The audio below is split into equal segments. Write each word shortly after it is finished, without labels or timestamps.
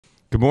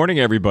Good morning,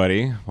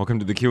 everybody. Welcome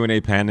to the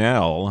Q&A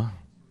panel.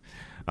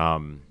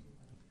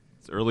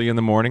 It's early in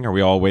the morning. Are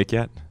we all awake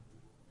yet?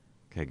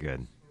 Okay,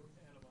 good.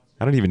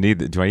 I don't even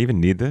need do I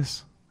even need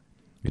this?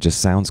 It just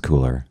sounds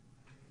cooler.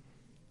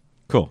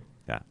 Cool.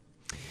 Yeah.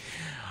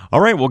 All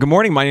right. Well, good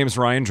morning. My name is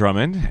Ryan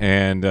Drummond,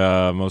 and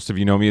most of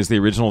you know me as the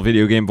original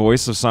video game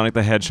voice of Sonic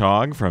the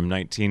Hedgehog from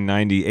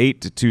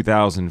 1998 to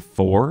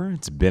 2004.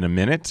 It's been a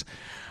minute,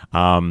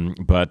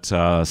 but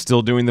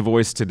still doing the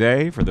voice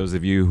today. For those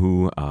of you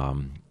who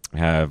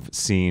have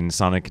seen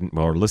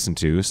or listened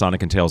to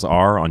Sonic and Tails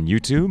R on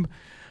YouTube.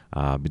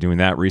 Been doing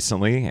that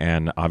recently,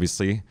 and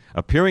obviously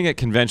appearing at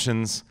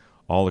conventions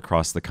all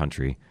across the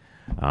country,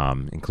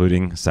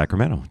 including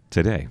Sacramento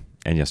today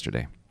and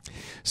yesterday.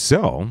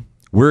 So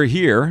we're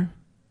here.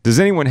 Does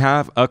anyone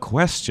have a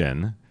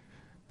question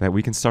that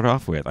we can start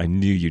off with? I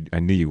knew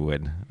you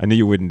would. I knew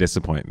you wouldn't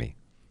disappoint me.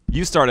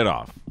 You started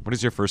off. What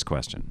is your first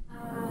question?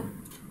 Have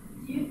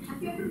you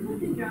ever played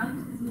the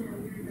drums?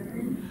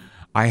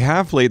 I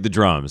have played the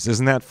drums.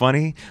 Isn't that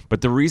funny?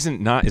 But the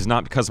reason is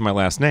not because of my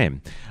last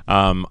name.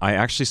 I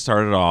actually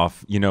started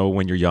off,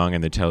 when you're young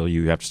and they tell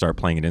you have to start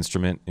playing an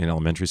instrument in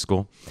elementary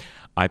school.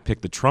 I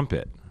picked the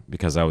trumpet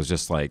because I was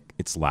just like,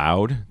 it's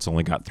loud. It's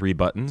only got 3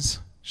 buttons.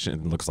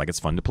 It looks like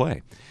it's fun to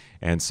play.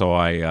 And so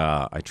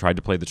I tried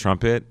to play the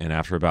trumpet, and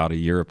after about a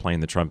year of playing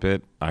the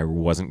trumpet, I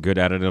wasn't good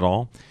at it at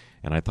all.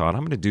 And I thought,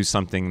 I'm going to do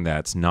something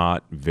that's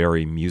not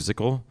very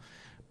musical,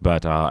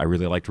 but I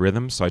really liked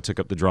rhythm, so I took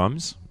up the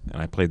drums, and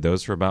I played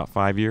those for about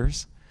 5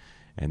 years.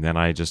 And then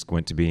I just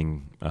went to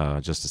being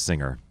just a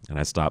singer, and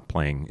I stopped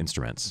playing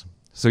instruments.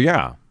 So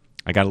yeah,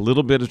 I got a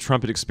little bit of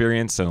trumpet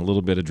experience and a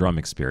little bit of drum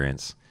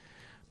experience,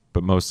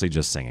 but mostly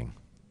just singing.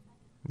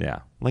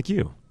 Yeah, like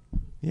you.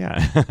 Yeah.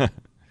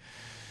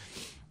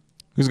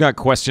 Who's got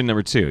question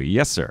number 2?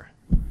 Yes, sir.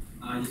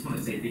 I just want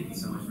to say thank you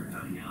so much for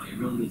coming out. It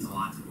really means a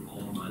lot to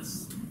all of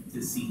us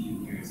to see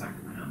you here in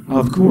Sacramento.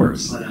 Of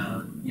course. But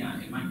yeah,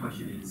 and my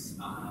question is,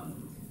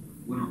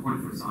 when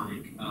recording for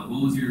Sonic,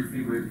 what was your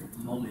favorite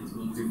moment?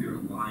 What was your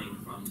favorite line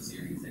from the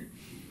series that you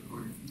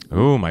recorded?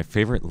 Oh, my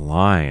favorite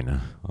line.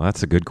 Well,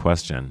 that's a good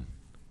question.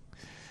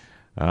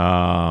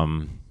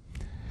 I've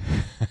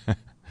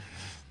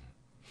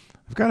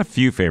got a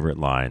few favorite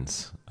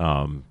lines,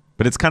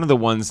 but it's kind of the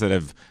ones that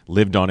have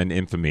lived on in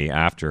infamy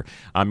after.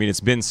 I mean,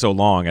 it's been so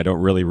long, I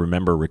don't really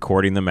remember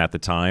recording them at the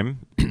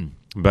time.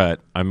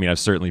 But, I mean, I've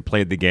certainly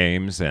played the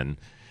games and,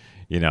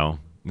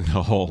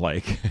 the whole,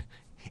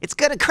 it's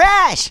going to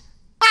crash!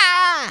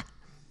 Ah!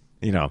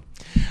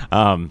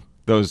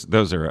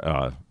 Those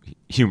are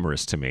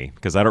humorous to me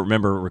because I don't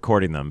remember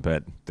recording them,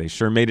 but they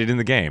sure made it in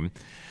the game.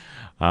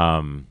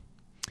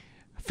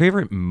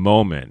 Favorite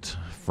moment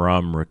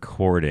from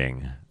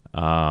recording?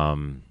 I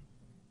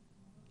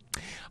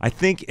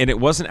think, and it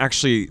wasn't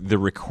actually the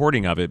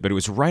recording of it, but it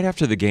was right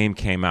after the game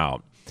came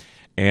out.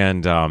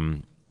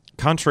 And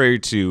contrary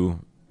to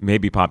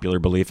maybe popular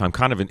belief, I'm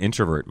kind of an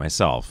introvert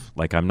myself.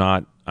 I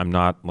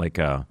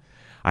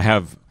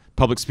have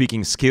public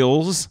speaking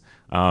skills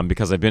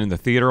because I've been in the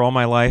theater all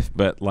my life,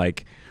 but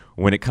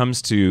when it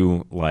comes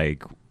to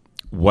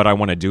what I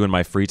want to do in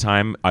my free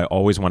time, I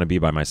always want to be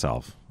by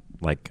myself.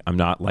 I'm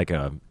not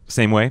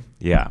same way.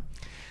 Yeah.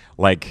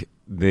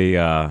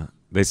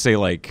 They say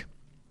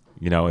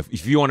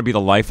if you want to be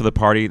the life of the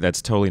party,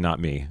 that's totally not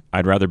me.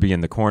 I'd rather be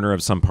in the corner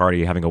of some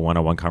party having a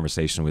one-on-one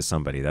conversation with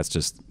somebody. That's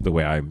just the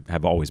way I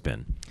have always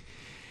been.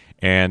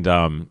 And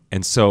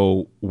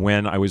so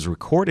when I was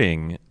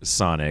recording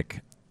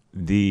Sonic,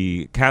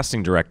 the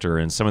casting director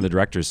and some of the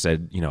directors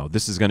said,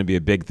 this is going to be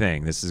a big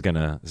thing. This is going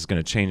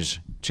to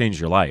change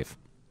your life.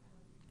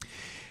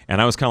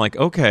 And I was kind of like,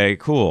 okay,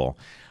 cool.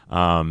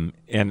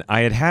 And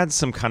I had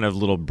some kind of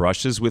little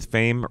brushes with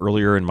fame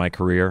earlier in my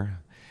career.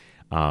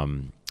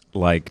 2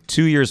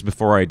 years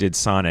before I did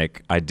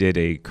Sonic, I did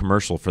a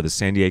commercial for the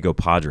San Diego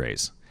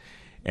Padres.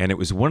 And it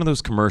was one of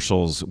those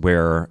commercials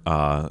where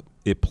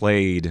it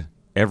played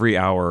every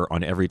hour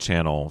on every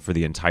channel for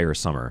the entire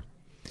summer.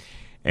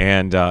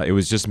 And it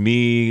was just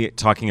me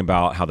talking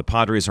about how the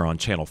Padres are on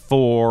Channel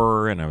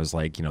 4. And I was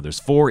like, there's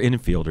 4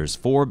 infielders,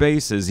 4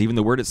 bases, even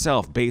the word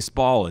itself,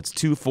 baseball, it's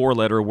 2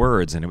 4-letter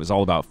words. And it was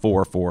all about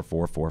 4, 4,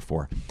 4, 4,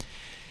 4.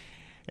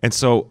 And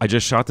so I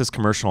just shot this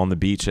commercial on the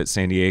beach at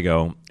San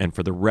Diego, and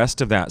for the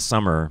rest of that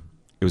summer,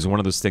 it was one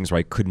of those things where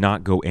I could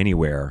not go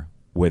anywhere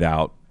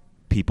without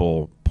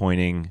people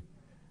pointing,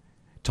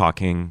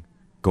 talking,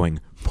 going,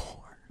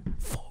 4,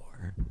 4,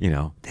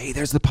 hey,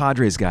 there's the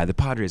Padres guy,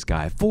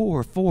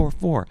 4, 4,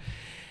 4.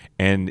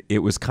 And it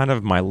was kind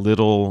of my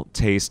little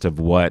taste of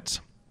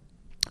what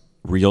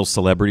real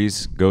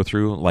celebrities go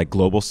through, like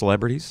global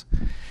celebrities.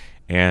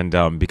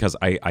 And because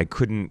I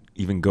couldn't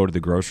even go to the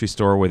grocery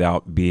store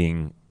without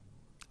being,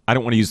 I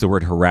don't want to use the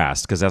word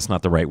harassed because that's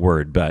not the right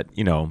word, but,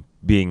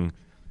 being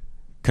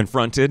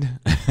confronted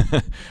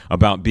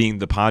about being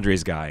the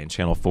Padres guy in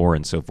Channel 4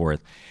 and so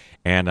forth.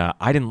 And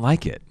I didn't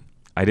like it.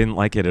 I didn't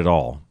like it at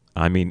all.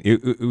 I mean,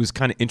 it was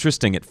kind of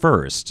interesting at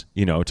first,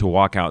 to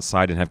walk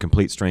outside and have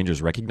complete strangers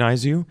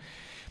recognize you.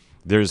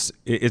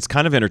 It's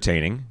kind of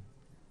entertaining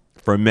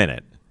for a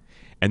minute.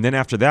 And then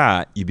after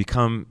that, you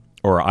become,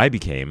 or I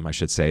became, I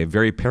should say,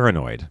 very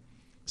paranoid.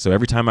 So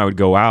every time I would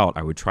go out,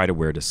 I would try to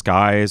wear a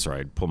disguise, or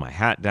I'd pull my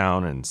hat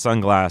down and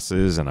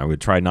sunglasses, and I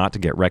would try not to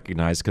get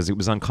recognized because it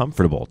was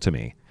uncomfortable to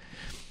me.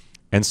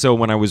 And so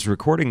when I was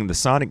recording the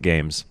Sonic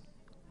games,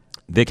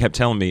 they kept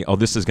telling me, "Oh,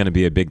 this is going to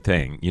be a big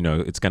thing. You know,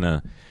 it's going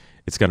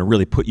to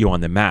really put you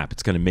on the map.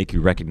 It's going to make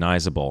you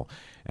recognizable."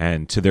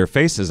 And to their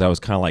faces, I was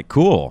kind of like,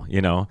 "Cool,"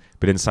 you know.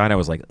 But inside, I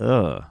was like,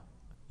 "Ugh,"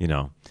 you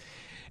know.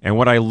 And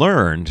what I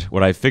learned,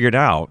 what I figured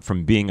out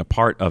from being a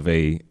part of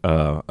a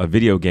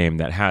video game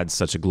that had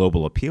such a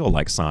global appeal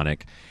like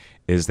Sonic,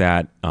 is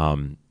that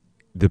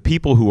the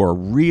people who are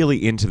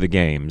really into the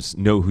games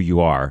know who you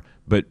are,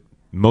 but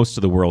most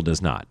of the world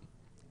does not.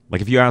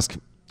 Like if you ask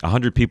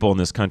 100 people in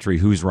this country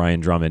who's Ryan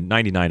Drummond,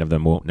 99 of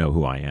them won't know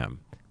who I am.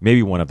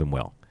 Maybe one of them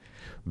will.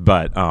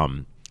 But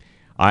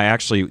I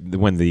actually,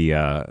 when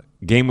the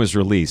game was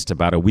released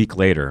about a week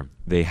later,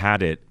 they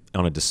had it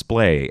on a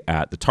display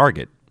at the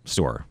Target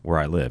store where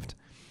I lived.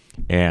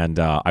 And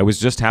I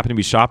was just happened to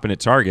be shopping at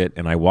Target,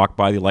 and I walked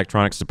by the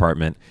electronics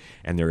department,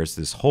 and there was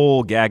this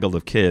whole gaggle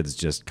of kids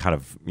just kind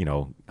of, you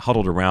know,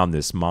 huddled around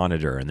this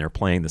monitor, and they're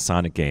playing the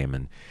Sonic game.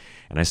 And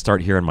I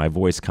start hearing my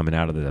voice coming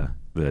out of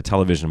the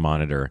television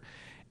monitor.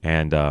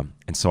 And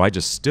so I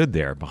just stood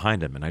there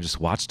behind him, and I just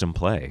watched him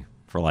play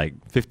for like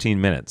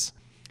 15 minutes.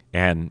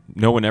 And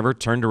no one ever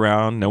turned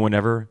around. No one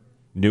ever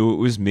knew it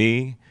was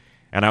me.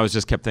 And I was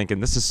just kept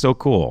thinking, this is so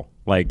cool.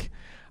 Like,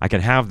 I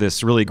can have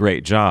this really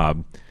great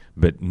job,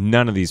 but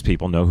none of these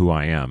people know who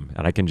I am.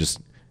 And I can just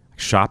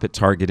shop at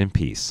Target in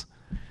peace.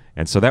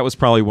 And so that was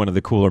probably one of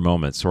the cooler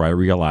moments where I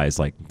realized,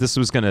 like, this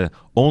was going to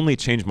only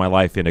change my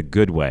life in a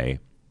good way,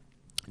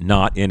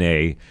 not in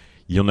a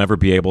you'll never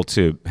be able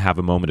to have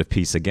a moment of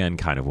peace again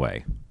kind of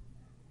way.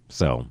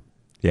 So,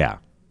 yeah,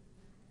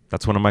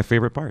 that's one of my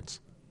favorite parts.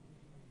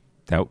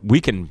 That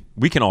we can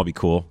all be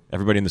cool.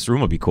 Everybody in this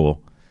room will be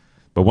cool.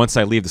 But once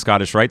I leave the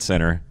Scottish Rite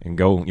Center and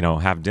go, you know,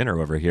 have dinner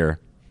over here,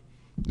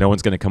 no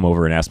one's going to come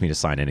over and ask me to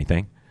sign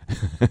anything.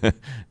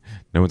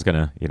 No one's going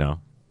to, you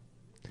know,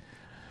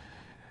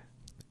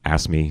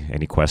 ask me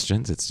any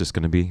questions. It's just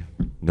going to be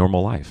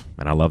normal life,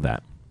 and I love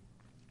that.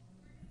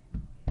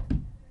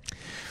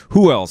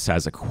 Who else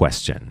has a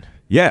question?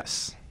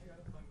 Yes.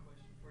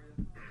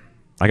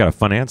 I got a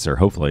fun answer,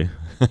 hopefully.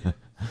 I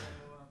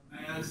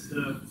asked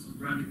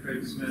Roger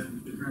Craig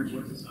Smith, the current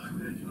voice of Sonic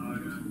the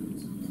Hedgehog,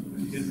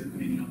 his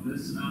opinion on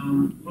this.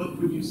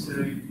 What would you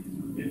say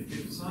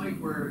if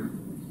Sonic were?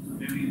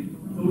 I mean,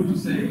 what would you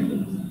say?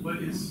 What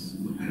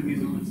kind of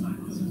music would Sonic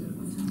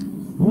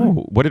listen to? Ooh,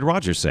 what did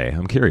Roger say?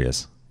 I'm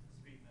curious.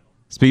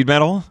 Speed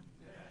metal?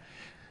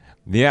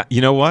 Yeah,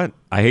 you know what?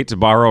 I hate to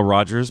borrow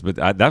Roger's, but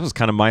that was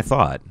kind of my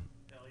thought.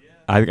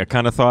 I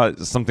kind of thought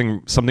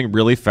something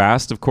really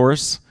fast, of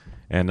course,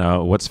 and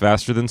what's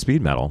faster than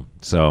speed metal?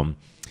 So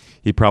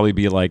he'd probably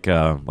be like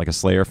a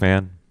Slayer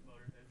fan,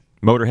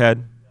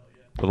 Motorhead,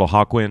 little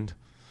Hawkwind,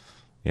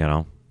 you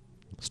know,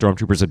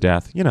 Stormtroopers of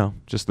Death, you know,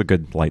 just the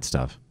good light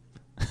stuff.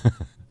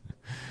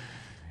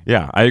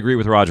 Yeah, I agree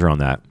with Roger on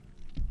that.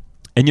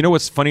 And you know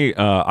what's funny?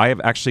 I have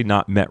actually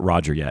not met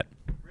Roger yet.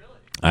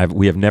 Really?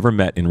 We have never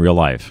met in real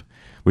life.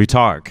 We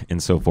talk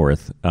and so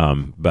forth,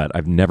 but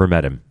I've never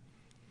met him.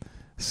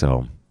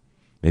 So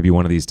maybe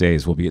one of these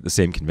days we'll be at the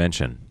same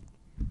convention.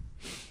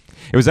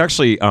 It was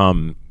actually,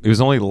 it was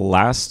only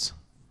last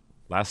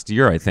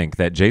year, I think,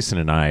 that Jason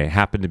and I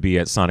happened to be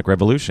at Sonic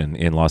Revolution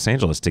in Los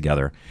Angeles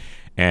together.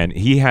 And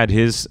he had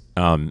his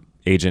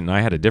agent and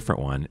I had a different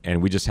one,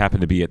 and we just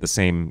happened to be at the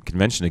same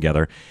convention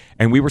together.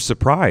 And we were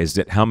surprised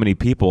at how many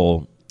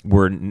people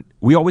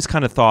we always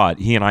kind of thought,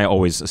 he and I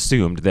always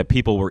assumed that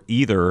people were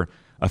either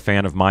a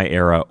fan of my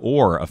era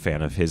or a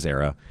fan of his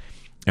era.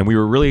 And we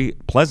were really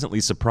pleasantly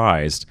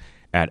surprised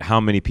at how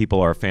many people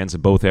are fans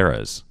of both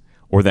eras,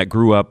 or that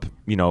grew up,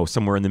 you know,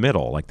 somewhere in the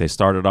middle. Like they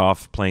started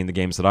off playing the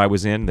games that I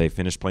was in, they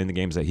finished playing the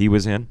games that he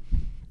was in.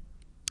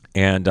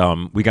 And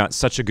we got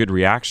such a good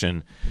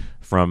reaction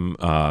from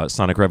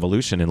Sonic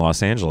Revolution in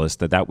Los Angeles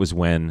that was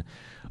when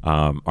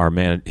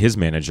his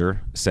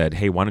manager said,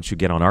 "Hey, why don't you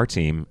get on our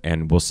team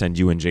and we'll send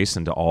you and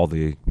Jason to all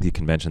the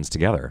conventions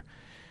together."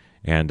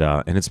 And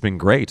it's been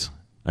great.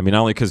 I mean,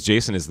 not only because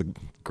Jason is the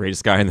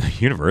greatest guy in the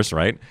universe,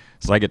 right?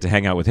 So I get to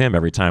hang out with him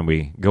every time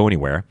we go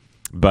anywhere.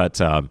 But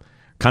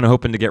kind of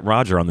hoping to get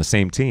Roger on the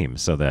same team,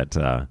 so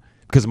that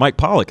because Mike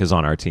Pollock is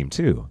on our team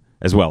too,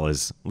 as well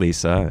as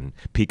Lisa and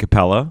Pete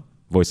Capella,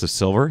 voice of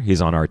Silver.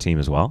 He's on our team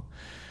as well.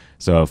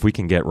 So if we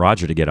can get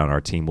Roger to get on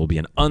our team, we'll be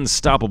an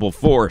unstoppable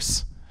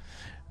force.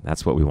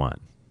 That's what we want.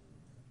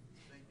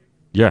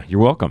 Yeah, you're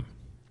welcome.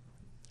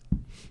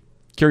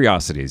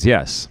 Curiosities,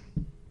 yes.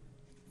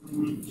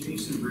 When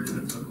Jason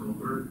Britta took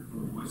over for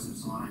the voice of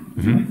Sonic,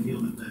 I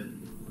feel that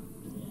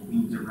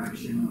the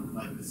direction of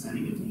like the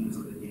setting of themes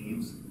of the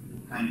games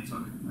kind of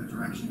took a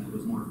direction that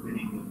was more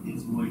fitting with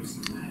his voice,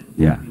 and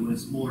that it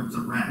was more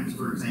direct.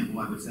 For example,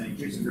 I would say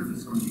Jason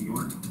Griffith's from New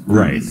York,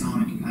 right?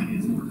 Sonic kind of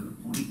is more to the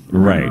point,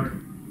 right?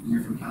 And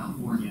you're from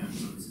California,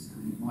 so it's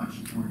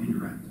much more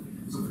indirect.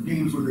 So for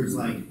games where there's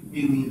like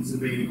aliens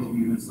invading,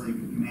 hoping to enslave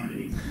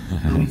humanity.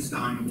 Billy's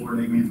dying aboard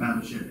Eggman's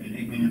battleship, and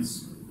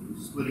Eggman's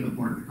splitting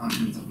apart the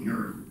continents of the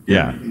Earth.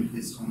 Yeah. I think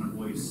his tone of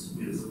voice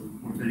is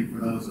more fitting for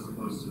those as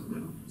opposed to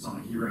the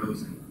Sonic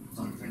Heroes and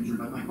Sonic Adventure.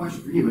 But my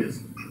question for you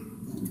is,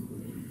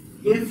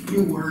 if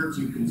you were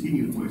to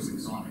continue voicing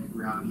Sonic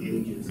throughout the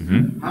ages,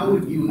 how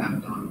would you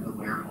have done a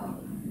Werewolf?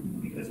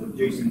 Because with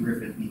Jason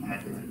Griffith, he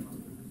had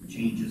to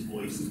change his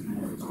voice to be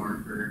more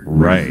darker,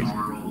 Right.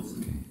 snarls.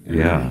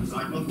 Yeah. So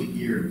I'd love to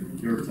hear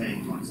your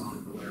take on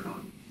Sonic the Werewolf.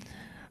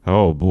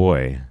 Oh,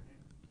 boy.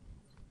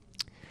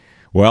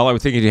 Well, I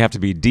would think you'd have to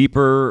be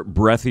deeper,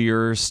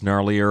 breathier,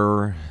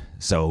 snarlier.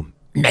 So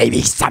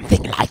maybe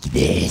something like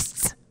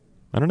this.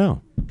 I don't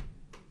know.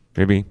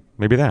 Maybe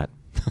that.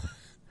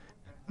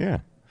 Yeah.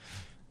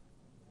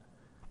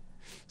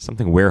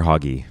 Something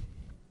werehoggy.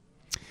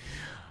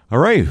 All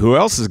right. Who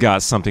else has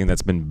got something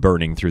that's been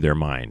burning through their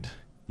mind?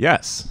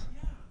 Yes.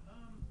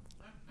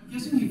 I'm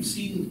guessing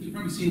you've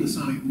probably seen the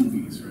Sonic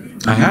movies,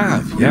 right? I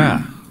have,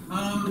 yeah.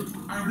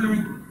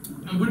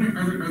 I'm wondering,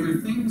 are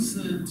there things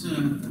that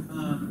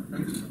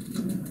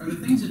are there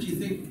things that you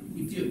think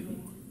you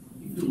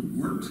feel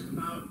worked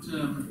about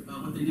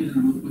what they did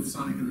with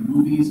Sonic in the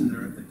movies, and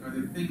are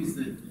there things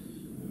that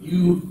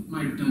you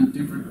might have done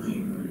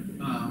differently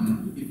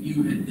if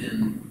you had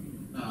been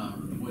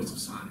the voice of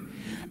Sonic?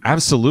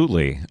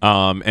 Absolutely.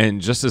 And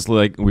just as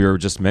like we were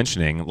just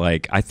mentioning,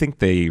 like I think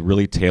they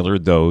really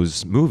tailored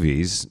those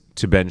movies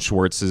to Ben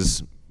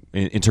Schwartz's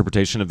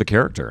interpretation of the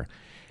character.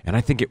 And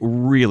I think it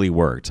really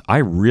worked. I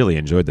really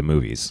enjoyed the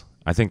movies.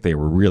 I think they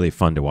were really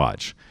fun to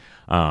watch.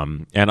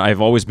 And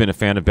I've always been a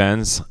fan of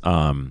Ben's.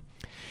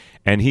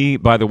 And he,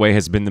 by the way,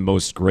 has been the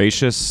most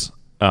gracious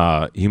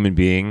human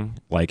being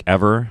like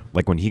ever.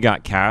 Like when he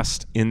got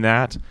cast in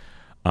that,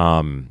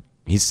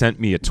 he sent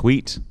me a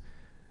tweet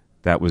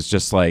that was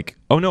just like,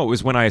 oh no, it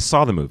was when I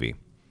saw the movie.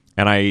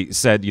 And I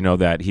said,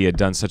 that he had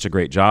done such a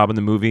great job in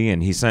the movie,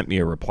 and he sent me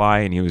a reply,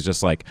 and he was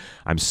just like,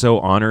 I'm so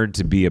honored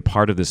to be a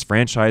part of this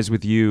franchise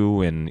with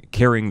you and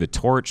carrying the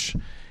torch,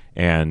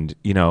 and,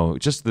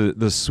 just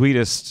the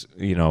sweetest,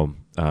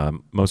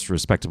 most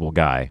respectable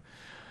guy.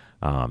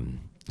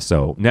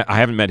 So I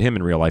haven't met him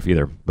in real life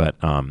either, but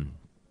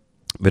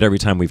every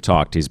time we've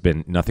talked, he's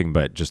been nothing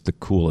but just the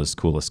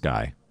coolest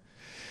guy.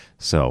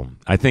 So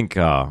I think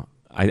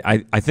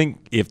I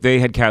think if they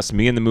had cast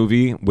me in the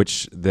movie,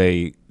 which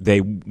they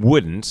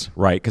wouldn't,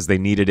 right, because they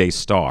needed a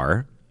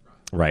star,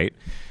 right,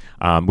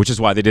 which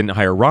is why they didn't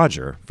hire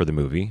Roger for the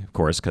movie, of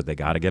course, because they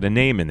got to get a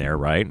name in there,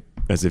 right?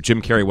 As if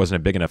Jim Carrey wasn't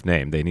a big enough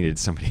name, they needed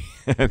somebody,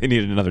 they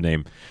needed another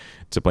name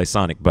to play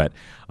Sonic. But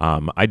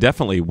I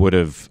definitely would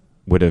have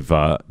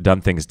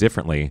done things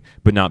differently,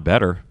 but not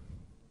better.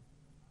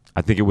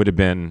 I think it would have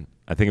been.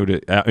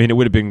 It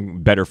would have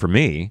been better for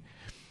me.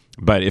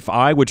 But if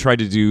I would try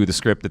to do the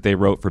script that they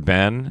wrote for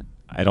Ben,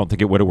 I don't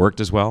think it would have worked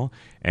as well,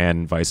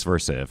 and vice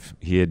versa. If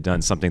he had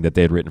done something that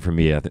they had written for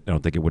me, I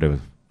don't think it would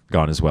have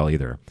gone as well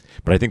either.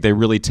 But I think they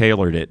really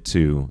tailored it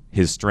to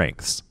his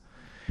strengths,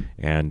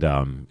 and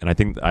I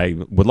think I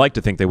would like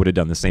to think they would have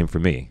done the same for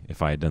me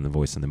if I had done the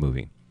voice in the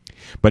movie.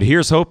 But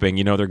here's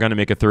hoping, they're going to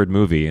make a third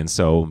movie, and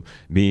so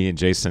me and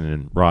Jason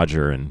and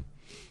Roger and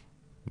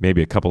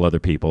maybe a couple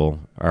other people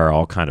are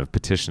all kind of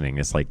petitioning.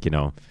 It's like,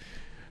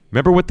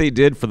 remember what they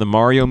did for the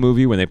Mario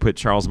movie when they put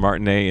Charles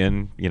Martinet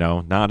in,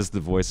 not as the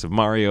voice of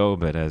Mario,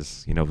 but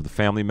as, the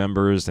family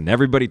members, and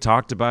everybody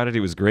talked about it. It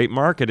was great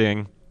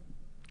marketing.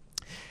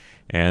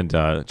 And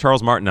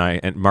Charles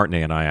Martinet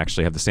and I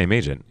actually have the same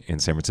agent in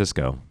San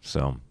Francisco.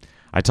 So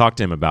I talked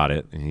to him about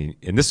it,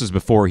 and this was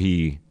before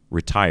he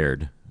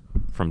retired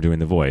from doing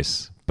the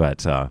voice.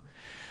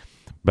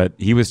 But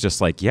he was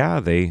just like, yeah,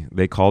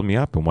 they called me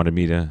up and wanted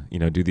me to,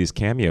 do these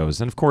cameos.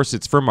 And of course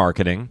it's for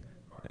marketing,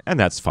 and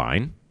that's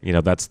fine.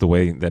 That's the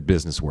way that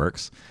business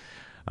works.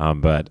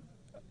 But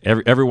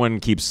everyone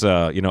keeps,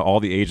 all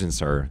the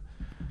agents are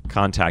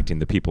contacting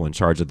the people in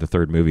charge of the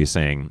third movie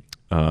saying,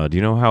 do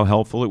you know how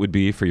helpful it would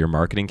be for your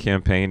marketing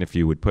campaign if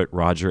you would put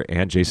Roger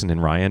and Jason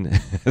and Ryan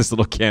as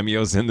little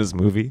cameos in this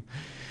movie?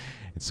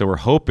 And so we're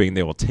hoping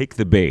they will take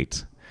the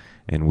bait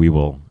and we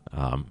will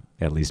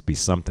at least be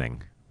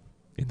something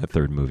in the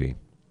third movie.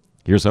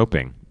 Here's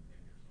hoping.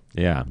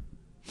 Yeah.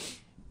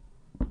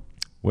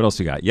 What else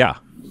you got? Yeah.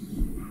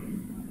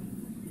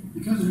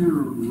 Because of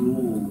your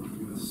role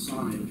with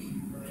Sonic,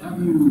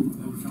 have you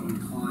ever felt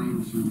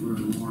inclined to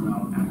learn more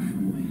about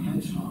actual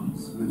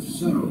hedgehogs? And if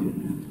so,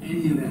 did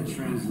any of that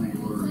translate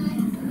or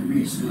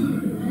reach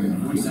the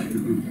voice actor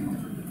boot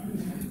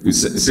camp?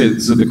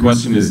 So the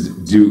question is,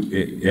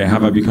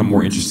 have I become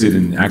more interested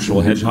in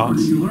actual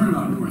hedgehogs? Did you learn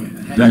about more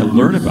hedgehogs? Did I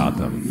learn about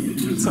them?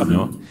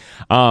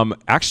 No.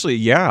 Actually,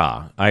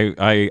 yeah.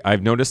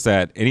 I've noticed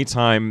that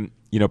anytime,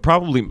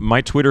 probably my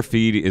Twitter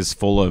feed is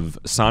full of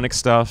Sonic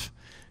stuff,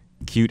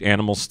 cute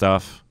animal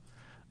stuff,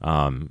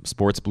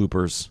 sports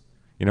bloopers,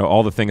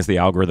 all the things the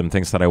algorithm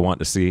thinks that I want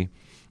to see.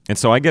 And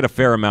so I get a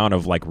fair amount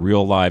of like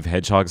real live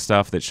hedgehog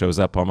stuff that shows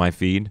up on my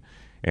feed,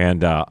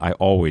 and I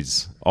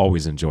always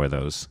enjoy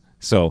those.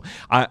 So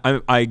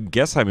I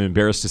guess I'm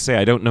embarrassed to say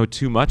I don't know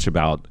too much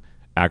about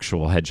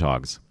actual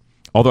hedgehogs.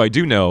 Although I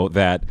do know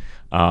that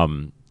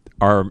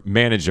our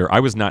manager, I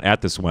was not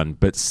at this one,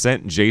 but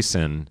sent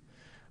Jason,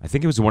 I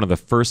think it was one of the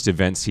first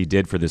events he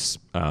did for this.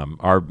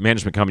 Our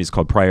management company is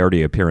called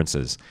Priority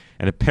Appearances.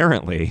 And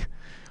apparently,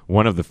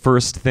 one of the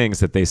first things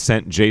that they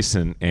sent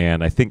Jason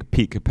and I think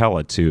Pete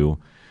Capella to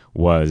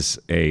was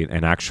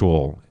an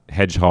actual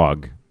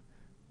hedgehog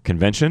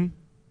convention.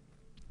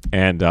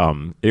 And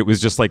it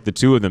was just like the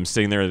two of them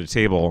sitting there at a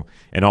table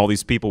and all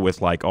these people with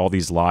like all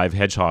these live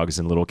hedgehogs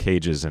in little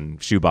cages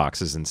and shoe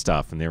boxes and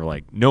stuff. And they were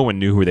like, no one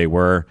knew who they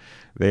were.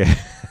 They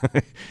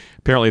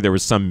apparently there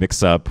was some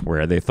mix up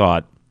where they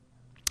thought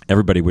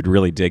everybody would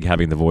really dig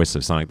having the voice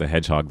of Sonic the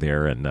Hedgehog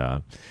there.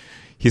 And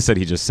he said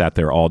he just sat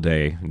there all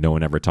day. No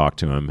one ever talked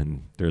to him.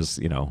 And there's,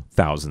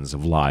 thousands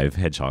of live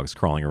hedgehogs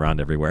crawling around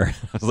everywhere.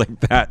 I was like,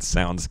 that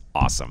sounds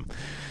awesome.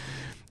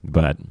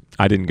 But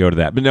I didn't go to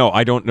that. But no,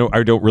 I don't know.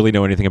 I don't really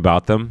know anything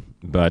about them.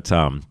 But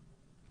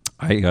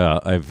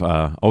I've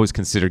always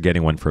considered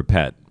getting one for a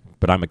pet.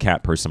 But I'm a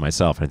cat person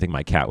myself, and I think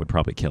my cat would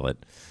probably kill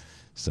it.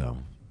 So,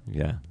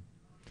 yeah.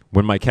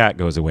 When my cat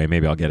goes away,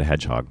 maybe I'll get a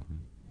hedgehog.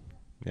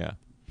 Yeah.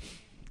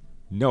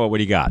 Noah, what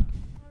do you got?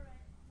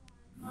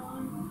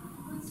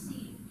 Let's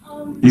see.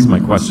 He's my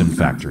question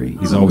factory.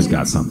 He's always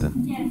got something.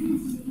 Yeah,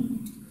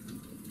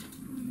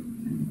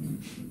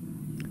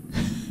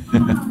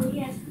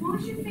 yes. What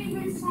was your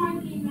favorite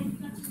Sonic game?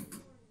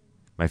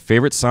 My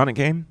favorite Sonic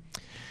game?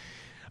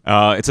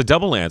 It's a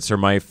double answer.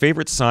 My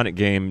favorite Sonic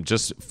game,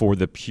 just for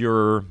the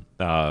pure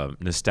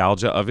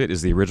nostalgia of it,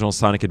 is the original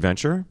Sonic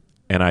Adventure.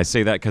 And I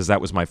say that because that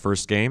was my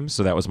first game,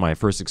 so that was my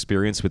first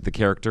experience with the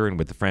character and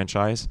with the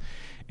franchise.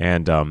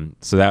 And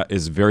so that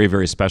is very,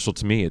 very special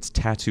to me. It's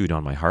tattooed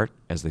on my heart,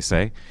 as they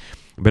say.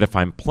 But if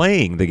I'm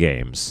playing the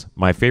games,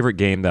 my favorite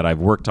game that I've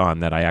worked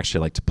on that I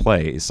actually like to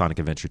play is Sonic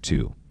Adventure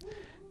 2.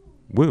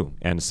 Woo!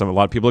 And a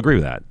lot of people agree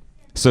with that.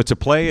 So to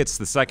play, it's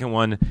the second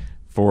one.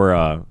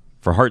 For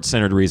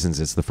heart-centered reasons,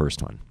 it's the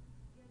first one.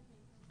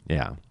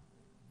 Yeah.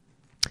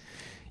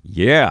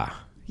 Yeah.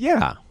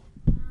 Yeah.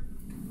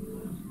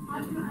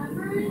 Have you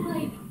ever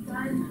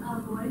done a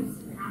voice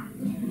and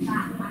acted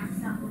that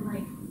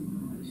accidentally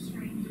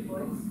strange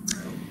voice?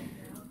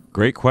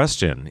 Great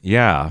question.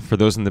 Yeah, for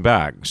those in the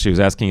back, she was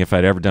asking if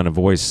I'd ever done a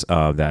voice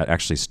that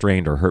actually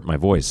strained or hurt my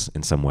voice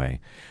in some way.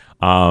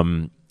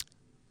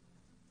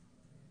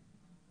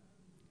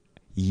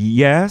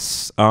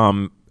 Yes.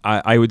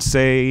 I would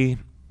say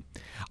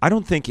I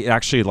don't think it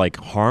actually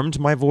harmed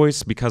my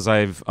voice because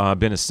I've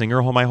been a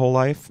singer my whole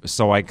life.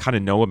 So I kind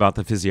of know about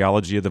the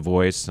physiology of the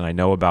voice and I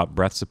know about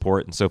breath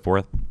support and so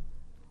forth.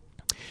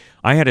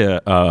 I had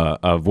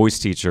a voice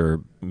teacher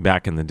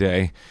back in the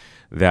day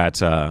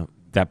that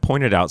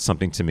pointed out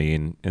something to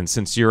me. And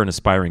since you're an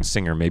aspiring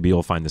singer, maybe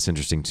you'll find this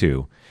interesting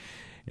too,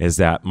 is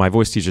that my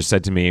voice teacher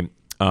said to me,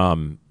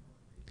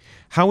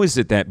 how is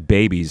it that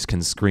babies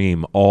can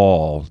scream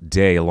all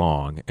day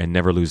long and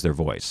never lose their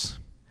voice?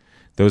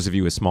 Those of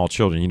you with small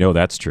children, you know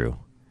that's true.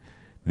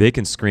 They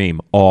can scream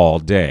all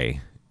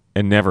day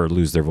and never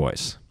lose their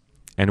voice.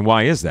 And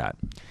why is that?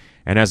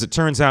 And as it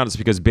turns out, it's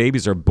because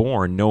babies are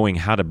born knowing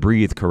how to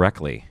breathe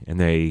correctly. And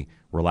they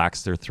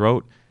relax their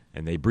throat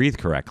and they breathe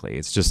correctly.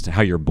 It's just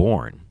how you're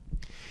born.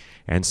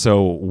 And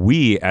so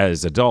we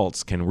as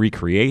adults can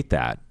recreate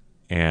that.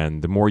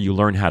 And the more you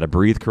learn how to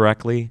breathe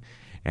correctly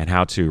and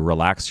how to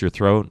relax your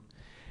throat.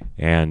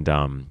 And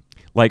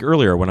like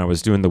earlier when I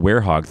was doing the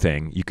werehog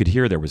thing, you could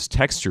hear there was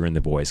texture in the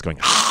voice going,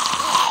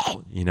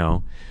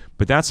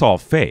 but that's all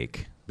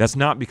fake. That's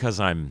not because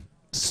I'm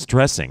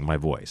stressing my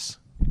voice.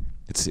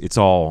 It's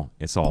all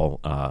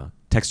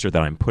texture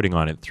that I'm putting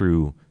on it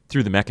through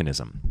the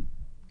mechanism.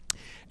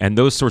 And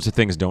those sorts of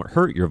things don't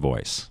hurt your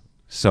voice.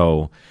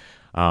 So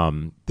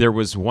there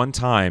was one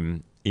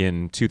time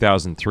in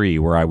 2003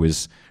 where I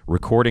was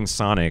recording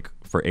Sonic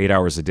for 8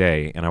 hours a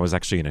day, and I was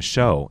actually in a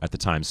show at the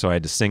time, so I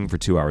had to sing for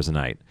 2 hours a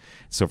night.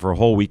 So for a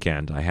whole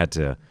weekend, I had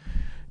to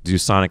do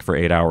Sonic for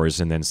 8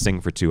 hours and then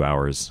sing for 2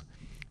 hours.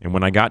 And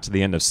when I got to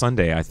the end of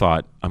Sunday, I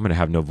thought, I'm going to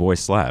have no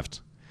voice left.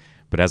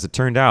 But as it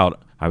turned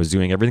out, I was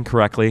doing everything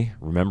correctly,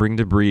 remembering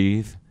to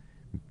breathe,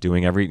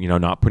 doing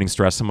not putting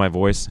stress on my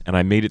voice, and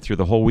I made it through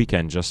the whole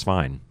weekend just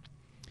fine.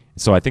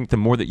 So I think the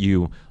more that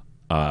you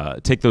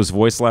take those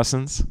voice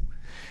lessons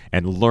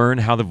and learn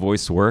how the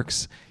voice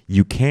works,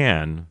 you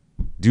can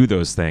do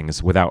those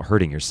things without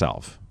hurting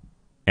yourself.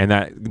 And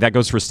that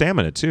goes for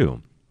stamina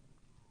too.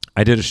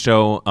 I did a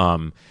show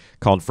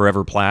called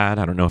Forever Plaid.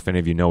 I don't know if any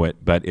of you know it,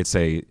 but it's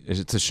a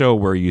show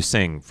where you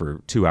sing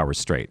for 2 hours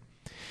straight.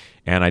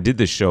 And I did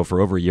this show for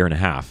over a year and a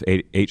half,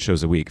 eight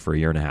shows a week for a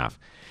year and a half.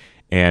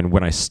 And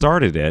when I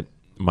started it,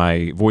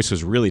 my voice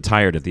was really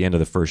tired at the end of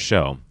the first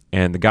show.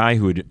 And the guy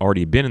who had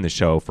already been in the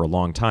show for a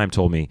long time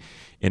told me,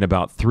 in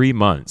about 3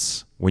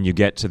 months, when you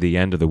get to the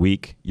end of the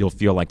week, you'll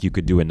feel like you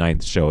could do a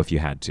ninth show if you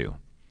had to.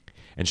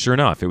 And sure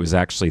enough, it was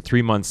actually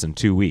 3 months and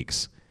 2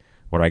 weeks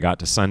where I got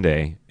to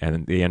Sunday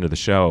and the end of the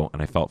show,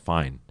 and I felt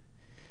fine.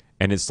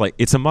 And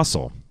it's a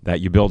muscle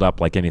that you build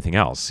up like anything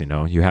else.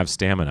 You have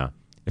stamina.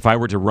 If I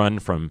were to run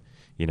from,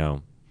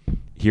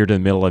 here to the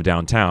middle of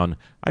downtown,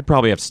 I'd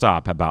probably have to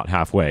stop about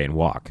halfway and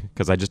walk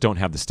because I just don't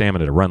have the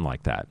stamina to run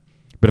like that.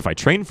 But if I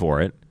train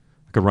for it,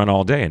 I could run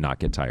all day and not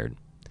get tired.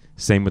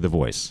 Same with the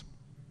voice.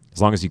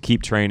 As long as you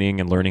keep training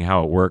and learning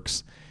how it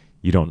works,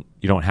 you don't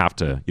have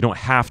to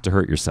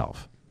hurt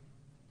yourself.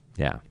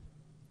 Yeah.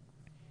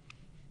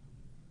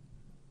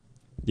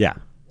 Yeah.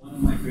 One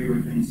of my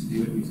favorite things to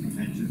do at these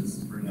conventions is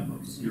to bring up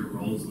obscure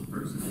roles the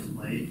person has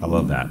played. I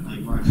love that. Like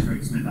Ryan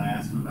Craig Smith, I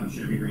asked him about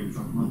Chevy Range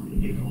Truck Month, and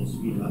he gave the whole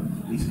speed about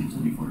at least in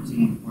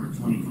 2014 or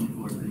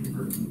 2024 thing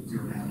for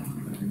 $0 down and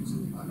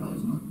 $365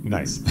 a month.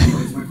 Nice.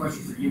 Anyways, my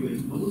question for you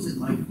is, what was it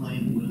like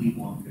playing Willy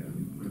Wonka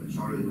for the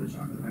Charlie and the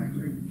Chocolate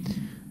Factory?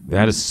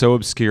 That is so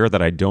obscure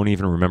that I don't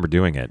even remember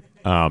doing it.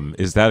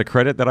 Is that a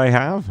credit that I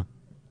have?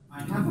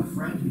 I have a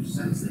friend who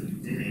says that you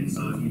didn't,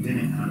 so if you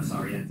didn't, I'm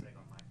sorry.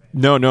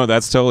 No,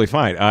 that's totally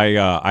fine.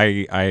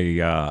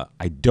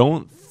 I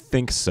don't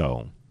think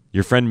so.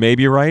 Your friend may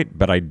be right,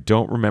 but I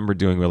don't remember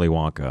doing Willy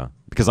Wonka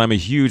because I'm a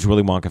huge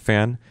Willy Wonka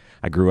fan.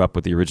 I grew up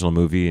with the original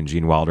movie, and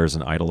Gene Wilder's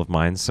an idol of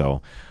mine,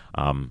 so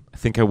I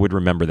think I would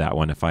remember that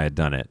one if I had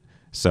done it.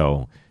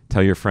 So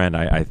tell your friend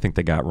I think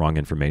they got wrong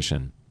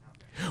information,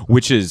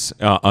 which is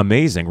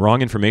amazing.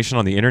 Wrong information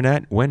on the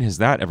internet? When has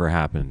that ever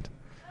happened?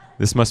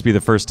 This must be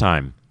the first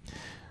time.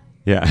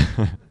 Yeah.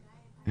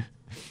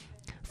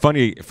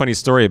 Funny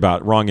story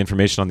about wrong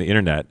information on the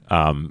internet.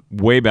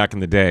 Way back in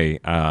the day,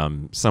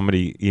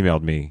 somebody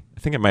emailed me. I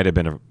think it might have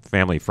been a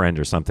family friend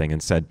or something,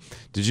 and said,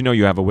 "Did you know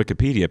you have a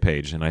Wikipedia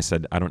page?" And I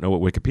said, "I don't know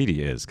what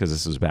Wikipedia is," because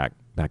this was back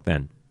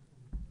then.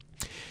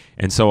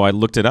 And so I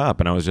looked it up,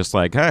 and I was just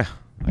like, "Hey,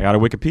 I got a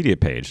Wikipedia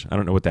page. I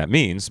don't know what that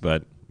means,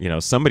 but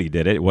somebody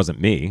did it. It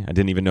wasn't me. I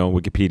didn't even know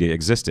Wikipedia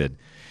existed."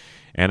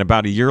 And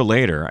about a year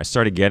later, I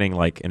started getting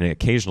like an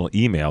occasional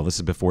email. This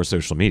is before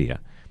social media.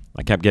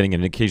 I kept getting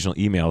an occasional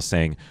email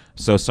saying,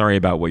 "So sorry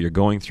about what you're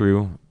going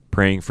through,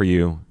 praying for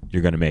you,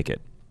 you're going to make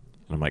it."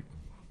 And I'm like,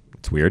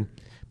 it's weird.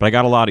 But I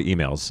got a lot of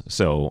emails,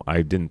 so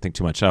I didn't think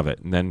too much of it.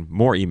 And then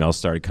more emails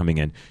started coming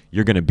in.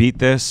 "You're going to beat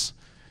this,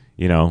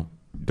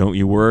 don't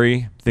you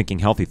worry, thinking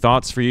healthy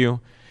thoughts for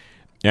you."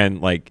 And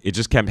like it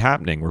just kept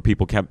happening where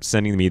people kept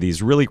sending me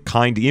these really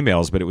kind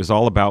emails, but it was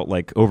all about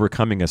like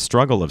overcoming a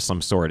struggle of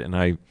some sort. And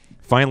I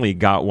finally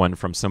got one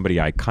from somebody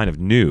I kind of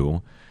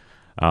knew,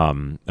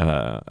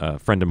 a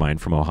friend of mine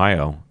from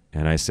Ohio,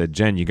 and I said,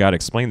 "Jen, you got to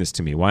explain this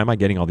to me. Why am I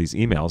getting all these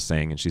emails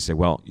saying?" And she said,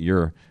 "Well,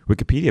 your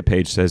Wikipedia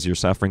page says you're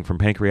suffering from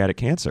pancreatic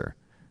cancer."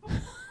 I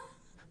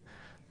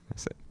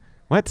said,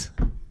 "What?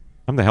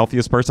 I'm the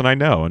healthiest person I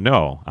know."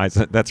 No, I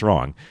said, "That's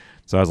wrong."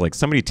 So I was like,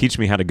 somebody teach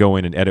me how to go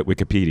in and edit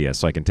Wikipedia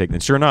so I can take.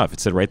 And sure enough, it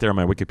said right there on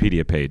my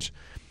Wikipedia page,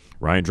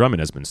 "Ryan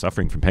Drummond has been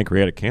suffering from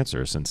pancreatic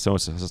cancer since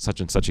such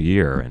and such a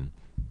year." And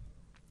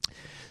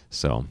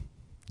so,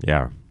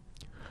 yeah.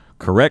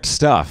 Correct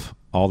stuff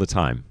all the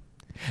time.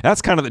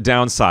 That's kind of the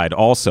downside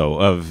also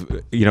of,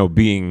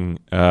 being,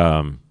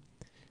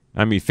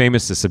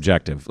 famous is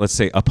subjective. Let's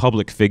say a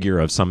public figure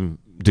of some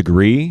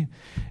degree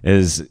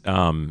is,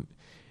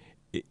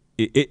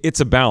 it's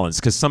a balance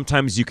because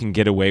sometimes you can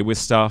get away with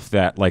stuff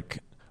that like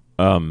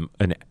an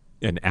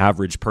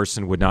average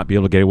person would not be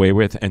able to get away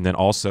with. And then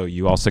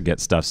you also get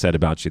stuff said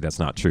about you that's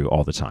not true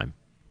all the time.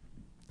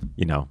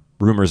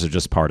 Rumors are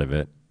just part of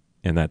it.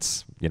 And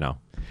that's,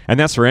 and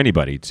that's for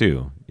anybody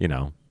too,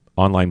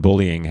 Online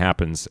bullying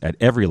happens at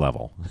every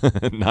level,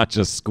 not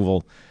just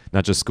school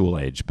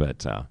age,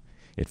 but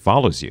it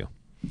follows you.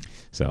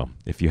 So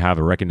if you have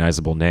a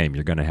recognizable name,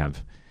 you're gonna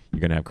have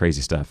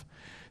crazy stuff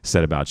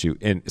said about you.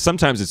 And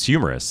sometimes it's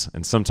humorous,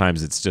 and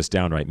sometimes it's just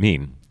downright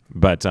mean.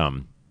 But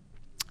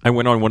I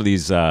went on one of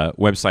these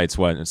websites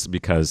once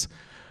because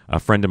a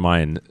friend of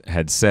mine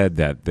had said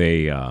that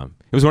it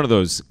was one of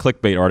those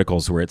clickbait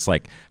articles where it's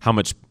like how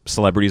much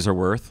celebrities are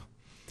worth.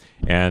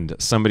 And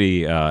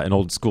somebody, an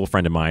old school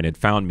friend of mine, had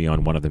found me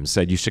on one of them,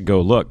 said, "You should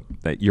go look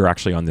that you're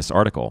actually on this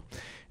article."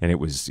 And it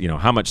was,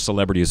 how much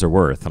celebrities are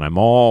worth. And I'm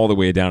all the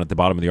way down at the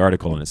bottom of the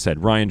article, and it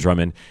said Ryan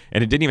Drummond.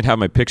 And it didn't even have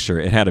my picture.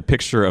 It had a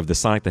picture of the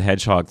Sonic the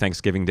Hedgehog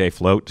Thanksgiving Day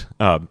float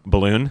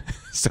balloon.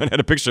 So it had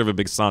a picture of a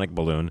big Sonic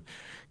balloon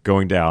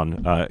going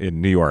down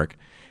in New York.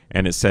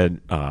 And it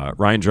said,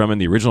 Ryan Drummond,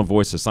 the original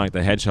voice of Sonic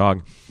the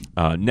Hedgehog,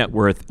 net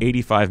worth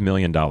 $85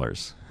 million.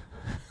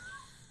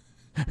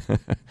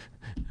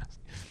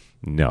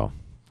 No,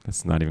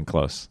 that's not even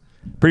close.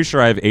 Pretty sure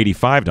I have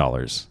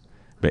 $85,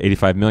 but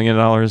 $85 million?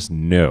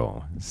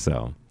 No.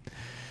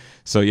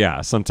 So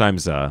yeah,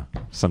 sometimes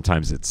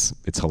it's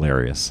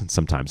hilarious, and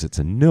sometimes it's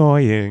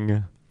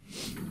annoying.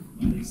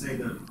 When you say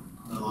the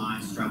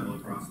lines travel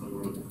across the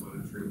world before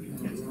the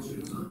truth gets the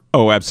shoes on.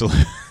 Oh,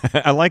 absolutely.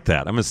 I like that.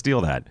 I'm going to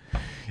steal that.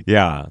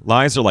 Yeah,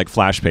 lies are like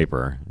flash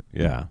paper.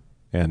 Yeah,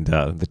 and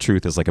the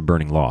truth is like a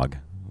burning log.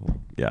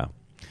 Yeah,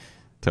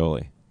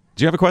 totally.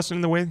 Do you have a question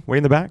in the way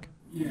in the back?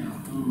 Yeah,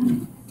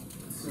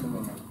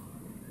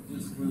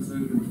 just was I've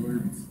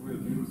enjoyed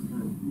Squid Games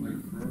for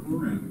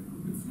forever, and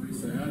it's nice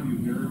to have you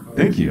here.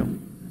 Thank you.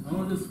 I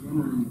was just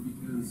wondering,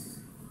 because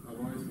I've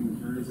always been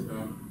curious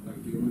about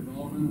game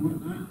development and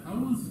whatnot, how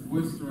was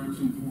voice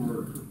direction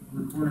for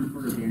recording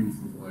for the games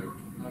like?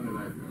 How did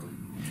that go?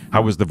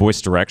 How was the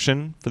voice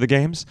direction for the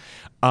games?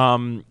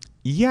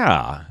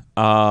 Yeah.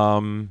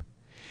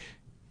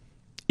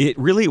 It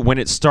really, when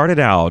it started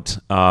out,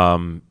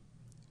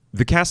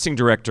 the casting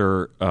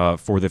director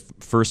for the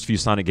first few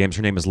Sonic games,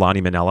 her name is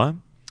Lonnie Minella,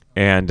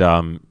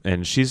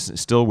 and she's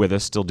still with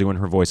us, still doing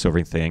her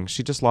voiceover thing.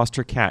 She just lost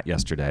her cat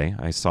yesterday,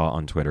 I saw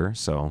on Twitter,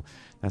 so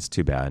that's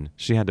too bad.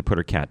 She had to put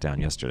her cat down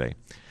yesterday.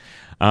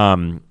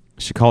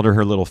 She called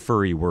her little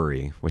furry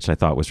worry, which I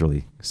thought was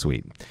really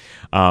sweet.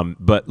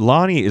 But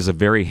Lonnie is a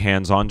very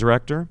hands-on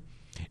director,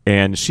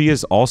 and she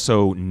is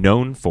also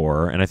known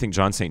for, and I think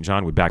John St.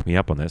 John would back me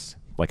up on this,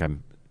 like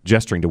I'm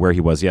gesturing to where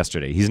he was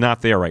yesterday. He's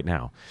not there right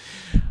now.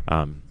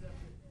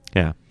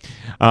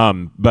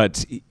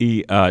 But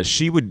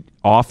she would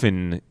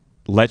often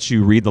let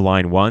you read the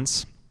line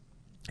once,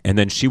 and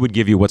then she would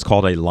give you what's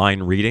called a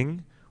line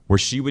reading, where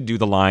she would do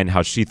the line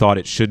how she thought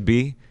it should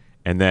be,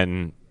 and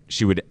then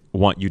she would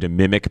want you to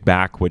mimic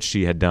back what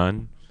she had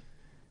done.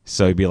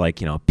 So it'd be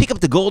like, pick up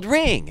the gold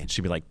ring. And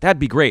she'd be like, that'd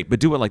be great, but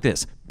do it like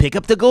this. Pick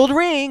up the gold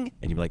ring.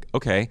 And you'd be like,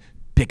 okay,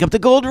 pick up the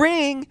gold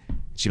ring.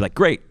 She'd be like,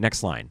 great,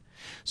 next line.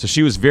 So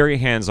she was very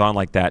hands-on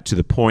like that, to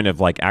the point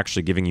of like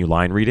actually giving you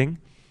line reading.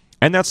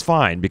 And that's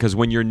fine, because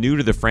when you're new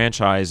to the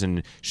franchise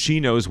and she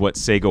knows what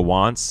Sega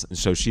wants, and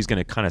so she's going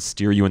to kind of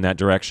steer you in that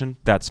direction,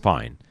 that's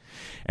fine.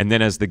 And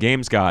then as the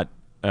games got,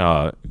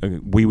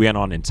 we went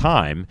on in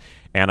time,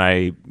 and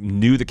I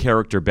knew the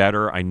character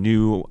better. I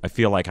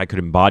feel like I could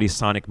embody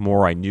Sonic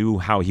more. I knew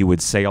how he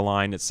would say a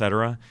line,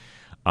 etc.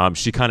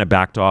 She kind of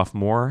backed off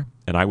more,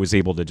 and I was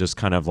able to just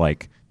kind of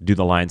like do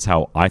the lines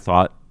how I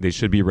thought they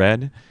should be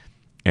read,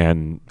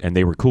 and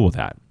they were cool with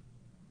that.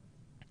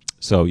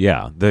 So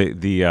yeah,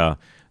 the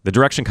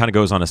direction kind of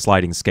goes on a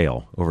sliding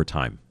scale over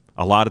time.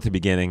 A lot at the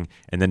beginning,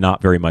 and then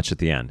not very much at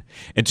the end.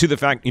 And to the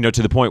fact,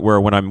 to the point where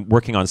when I'm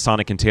working on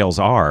Sonic and Tails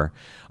R,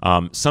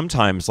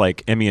 sometimes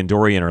like Emmy and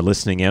Dorian are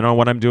listening in on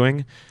what I'm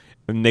doing,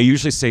 and they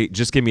usually say,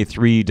 just give me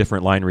 3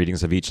 different line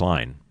readings of each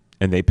line,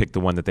 and they pick the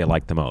one that they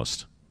like the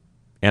most.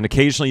 And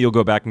occasionally you'll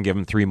go back and give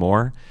them 3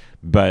 more,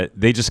 but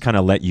they just kind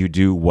of let you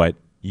do what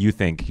you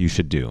think you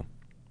should do.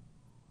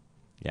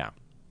 Yeah.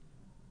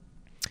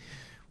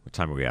 What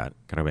time are we at?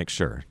 Gotta make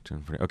sure.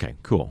 Okay,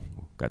 cool.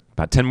 Got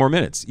about 10 more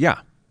minutes.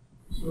 Yeah.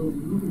 So,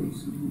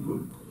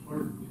 what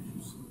part did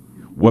you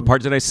sing? What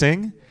part did I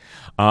sing?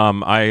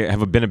 I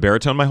have been a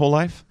baritone my whole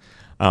life.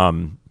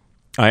 I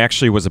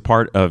actually was a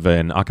part of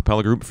an a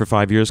cappella group for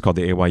 5 years called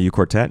the AYU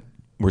Quartet.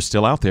 We're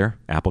still out there,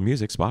 Apple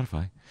Music,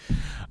 Spotify.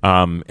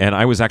 And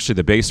I was actually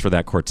the bass for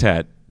that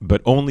quartet,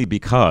 but only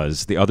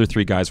because the other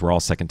 3 guys were all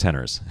second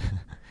tenors.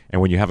 And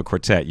when you have a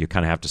quartet, you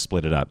kind of have to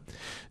split it up.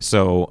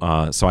 So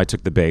I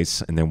took the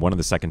bass, and then one of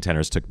the second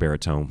tenors took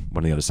baritone.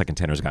 One of the other second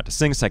tenors got to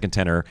sing second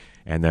tenor,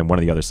 and then one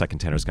of the other second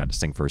tenors got to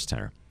sing first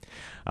tenor.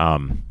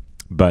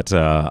 But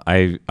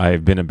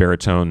I've been a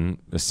baritone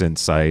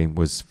since I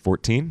was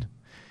 14,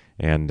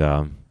 and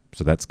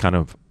so that's kind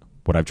of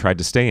what I've tried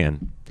to stay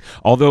in.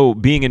 Although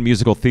being in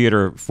musical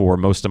theater for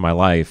most of my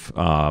life,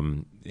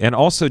 and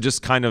also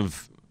just kind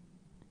of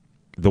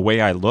the way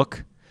I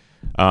look,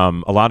 a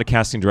lot of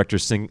casting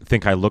directors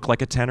think I look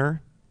like a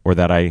tenor, or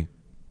that I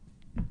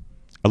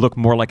look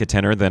more like a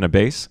tenor than a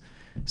bass.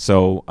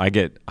 So I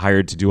get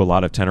hired to do a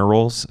lot of tenor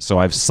roles. So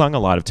I've sung a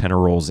lot of tenor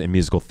roles in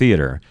musical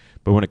theater.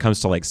 But when it comes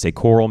to like, say,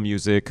 choral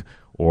music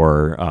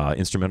or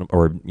instrumental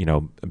or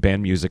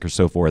band music or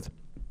so forth,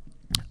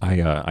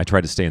 I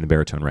try to stay in the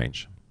baritone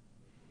range.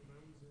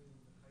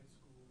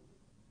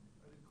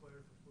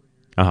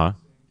 Yeah.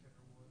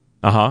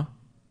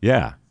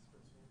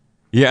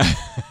 Yeah.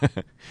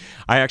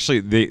 I actually,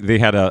 they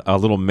had a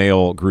little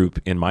male group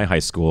in my high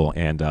school,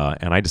 and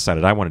I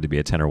decided I wanted to be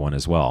a tenor one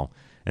as well.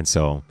 And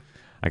so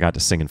I got to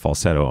sing in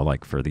falsetto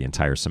like for the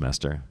entire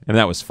semester. And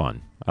that was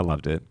fun. I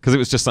loved it because it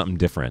was just something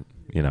different,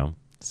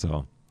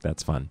 So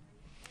that's fun.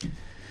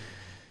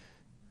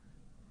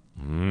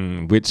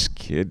 Which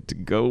kid to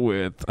go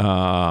with?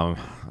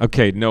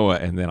 Okay, Noah,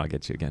 and then I'll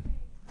get you again.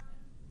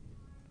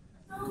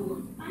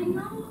 So, I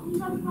know you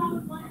talked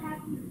about what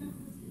happened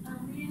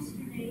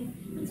yesterday,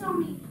 but tell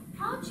me,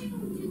 how'd you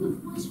do the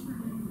voice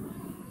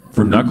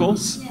for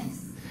Knuckles?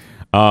 Yes.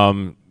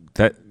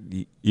 That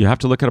you have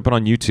to look it up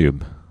on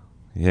YouTube.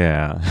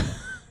 Yeah.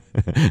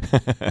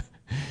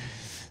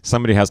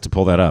 Somebody has to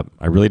pull that up.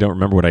 I really don't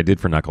remember what I did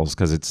for Knuckles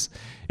because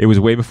it was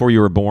way before you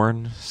were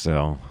born.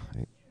 So,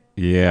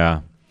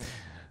 yeah.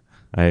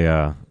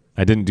 I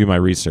didn't do my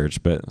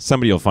research, but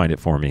somebody will find it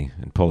for me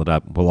and pull it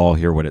up. We'll all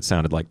hear what it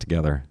sounded like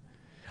together.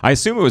 I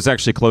assume it was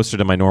actually closer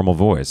to my normal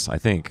voice, I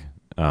think.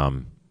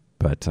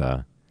 But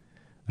I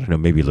don't know,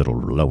 maybe a little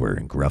lower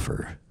and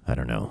gruffer. I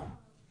don't know.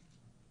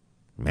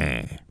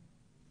 Meh.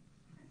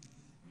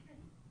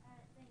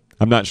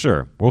 I'm not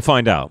sure. We'll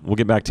find out. We'll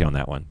get back to you on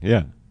that one.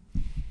 Yeah.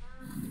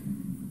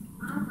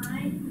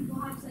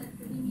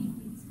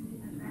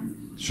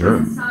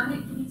 Sure. Sonic,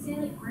 can you say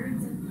like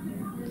words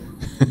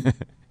of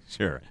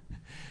Sure.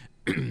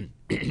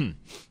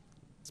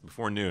 It's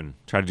before noon.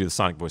 Try to do the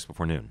Sonic voice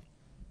before noon.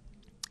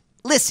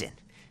 Listen,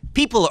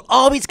 People are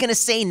always going to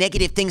say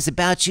negative things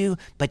about you,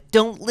 but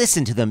don't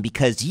listen to them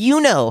because you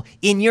know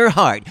in your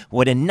heart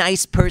what a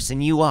nice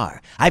person you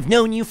are. I've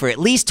known you for at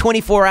least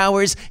 24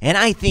 hours, and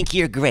I think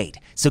you're great.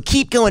 So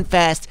keep going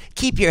fast,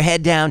 keep your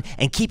head down,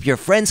 and keep your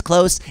friends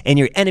close and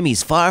your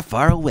enemies far,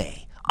 far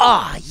away.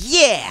 Aw,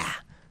 yeah!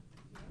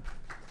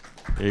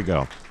 There you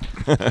go.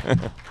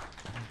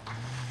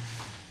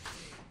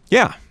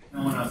 Yeah.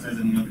 No one else has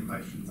any other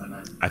questions on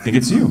that. I think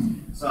it's you.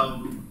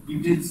 So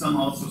you did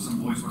also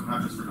some voice work,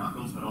 not just for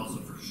Knuckles, but also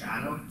for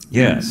Shadow.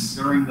 Yes.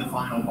 During the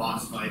final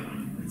boss fight,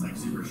 when it's like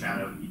Super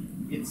Shadow,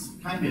 it's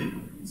kind of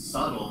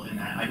subtle in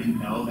that I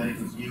didn't know that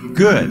it was you.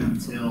 Good.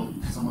 Until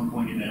someone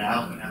pointed it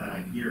out, but now that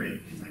I hear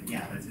it, it's like,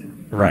 yeah, that's it.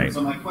 Right.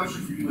 So my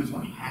question for you is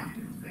what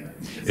happened there?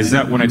 Is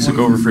that when I took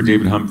over for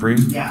David Humphrey?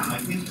 Yeah, I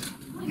think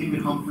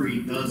David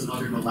Humphrey does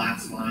utter the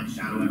last line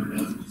Shadow ever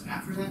does, which is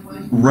after that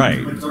fight.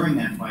 Right. But during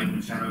that fight,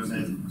 when Shadow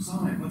says,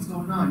 Sonic, what's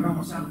going on? You're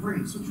almost out of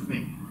range. Switch with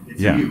me.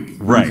 It's you.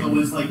 Right. So it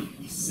was like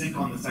he's sick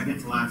on the second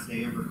to last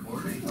day of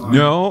recording?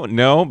 Or?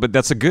 No, but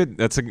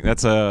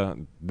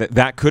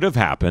that could have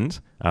happened,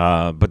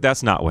 but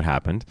that's not what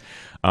happened.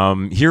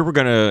 Here we're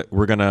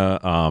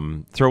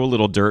gonna throw a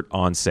little dirt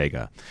on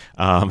Sega.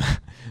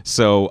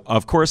 So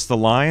of course the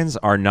lines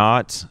are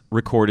not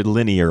recorded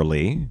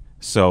linearly,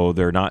 so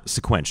they're not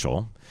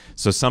sequential.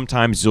 So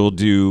sometimes you'll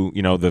do,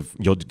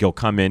 you'll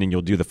come in and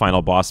you'll do the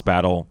final boss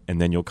battle, and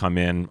then you'll come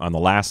in on the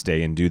last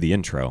day and do the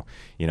intro.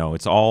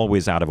 It's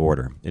always out of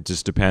order. It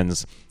just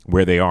depends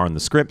where they are in the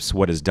scripts,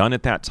 what is done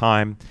at that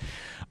time.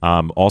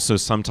 Also,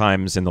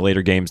 sometimes in the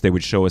later games, they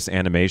would show us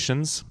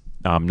animations,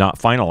 not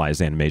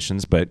finalized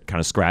animations, but kind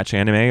of scratch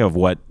anime of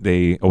what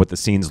the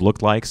scenes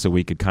looked like, so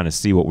we could kind of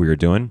see what we were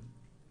doing.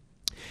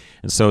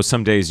 And so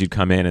some days you'd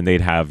come in and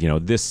they'd have,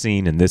 this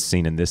scene and this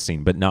scene and this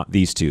scene, but not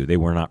these two. They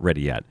were not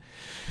ready yet.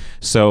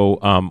 So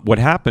what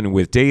happened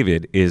with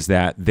David is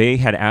that they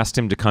had asked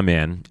him to come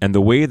in, and the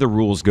way the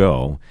rules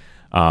go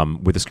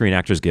with the Screen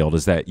Actors Guild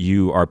is that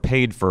you are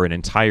paid for an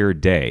entire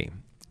day.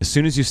 As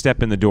soon as you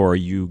step in the door,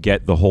 you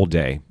get the whole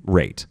day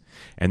rate.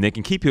 And they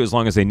can keep you as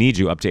long as they need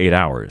you, up to 8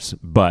 hours.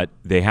 But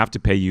they have to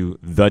pay you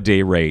the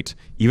day rate.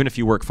 Even if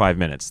you work 5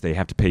 minutes, they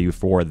have to pay you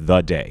for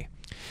the day.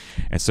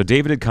 And so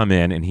David had come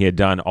in, and he had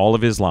done all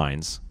of his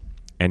lines,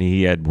 and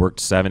he had worked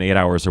 7, 8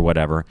 hours or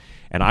whatever.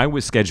 And I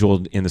was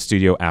scheduled in the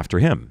studio after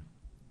him.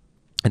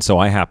 And so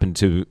I happened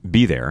to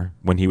be there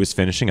when he was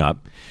finishing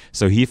up.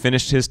 So he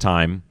finished his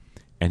time,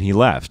 and he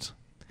left.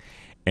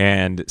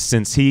 And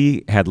since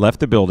he had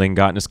left the building,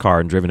 got in his car,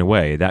 and driven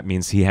away, that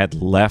means he had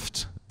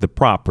left the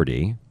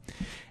property.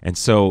 And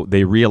so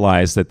they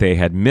realized that they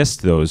had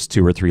missed those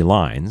 2 or 3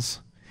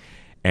 lines.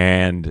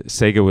 And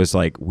Sega was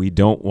like, we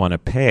don't want to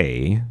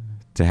pay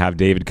to have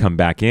David come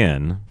back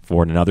in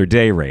for another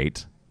day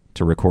rate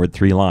to record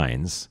 3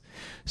 lines.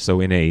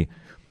 So in a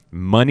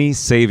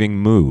money-saving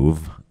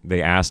move,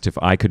 they asked if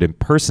I could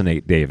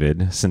impersonate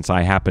David, since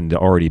I happened to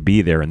already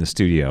be there in the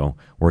studio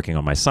working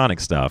on my Sonic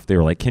stuff. They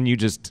were like, can you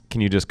just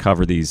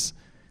cover these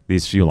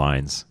few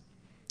lines?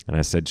 And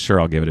I said,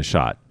 sure, I'll give it a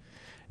shot.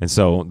 And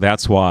so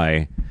that's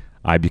why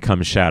I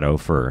become Shadow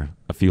for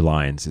a few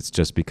lines. It's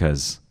just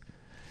because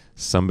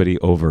somebody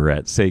over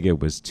at Sega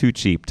was too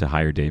cheap to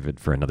hire David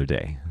for another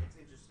day. It's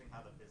interesting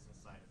how the business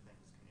side of things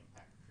can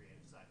impact the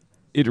creative side of things.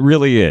 It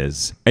really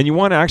is. And you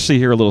want to actually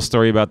hear a little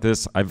story about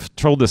this? I've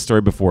told this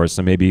story before,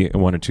 so maybe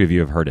 1 or 2 of you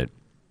have heard it.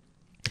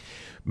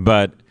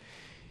 But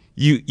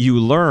you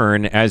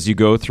learn as you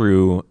go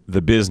through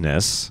the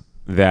business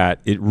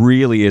that it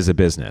really is a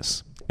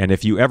business. And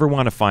if you ever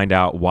want to find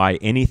out why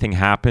anything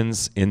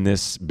happens in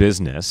this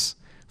business,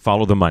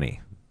 follow the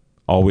money.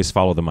 Always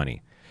follow the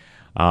money.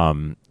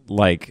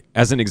 Like,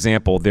 as an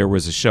example, there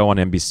was a show on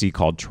NBC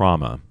called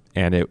Trauma.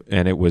 And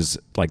it was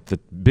like the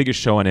biggest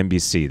show on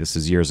NBC. This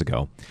is years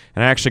ago.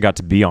 And I actually got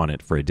to be on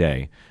it for a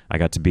day. I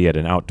got to be at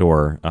an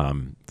outdoor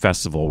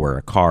festival where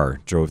a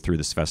car drove through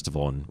this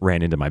festival and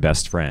ran into my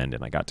best friend.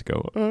 And I got to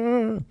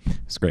go,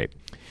 It's great.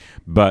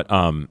 But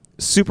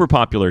super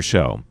popular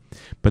show.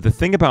 But the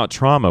thing about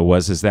Trauma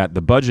is that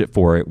the budget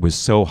for it was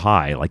so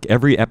high. Like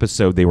every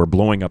episode, they were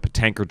blowing up a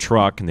tanker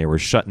truck, and they were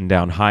shutting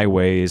down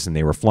highways, and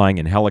they were flying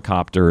in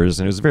helicopters.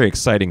 And it was a very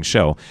exciting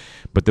show.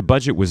 But the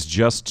budget was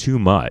just too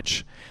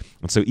much.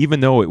 And so even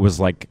though it was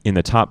like in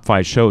the top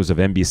 5 shows of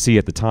NBC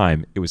at the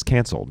time, it was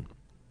canceled.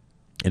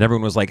 And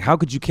everyone was like, how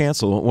could you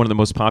cancel one of the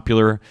most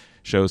popular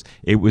shows?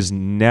 It was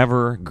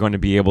never going to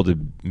be able to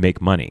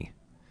make money.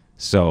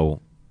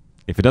 So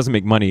if it doesn't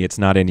make money, it's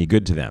not any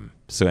good to them.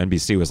 So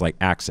NBC was like,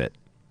 axe it.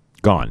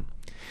 Gone.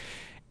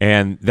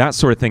 And that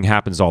sort of thing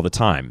happens all the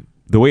time.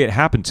 The way it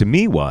happened to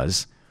me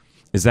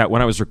is that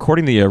when I was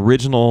recording the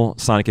original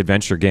Sonic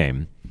Adventure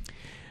game,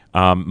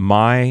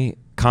 my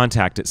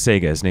contact at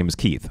Sega, his name was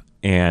Keith,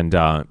 and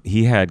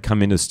he had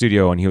come into the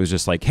studio, and he was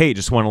just like, hey,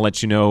 just want to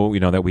let you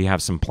know, that we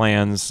have some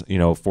plans,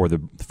 for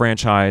the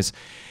franchise.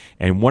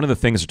 And one of the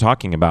things they're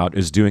talking about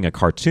is doing a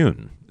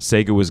cartoon.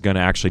 Sega was going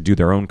to actually do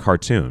their own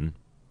cartoon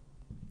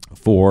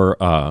for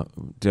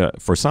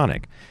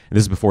Sonic. And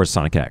this is before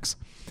Sonic X.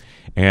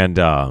 And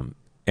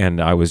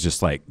I was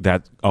just like,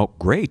 oh,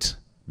 great.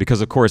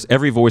 because of course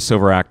every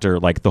voiceover actor,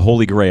 like the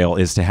holy grail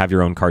is to have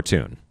your own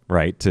cartoon,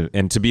 right?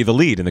 And to be the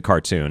lead in the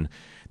cartoon.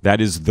 That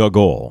is the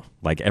goal.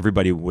 Like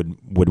everybody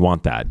would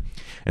want that.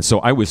 And so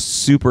I was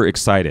super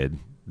excited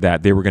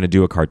that they were going to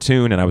do a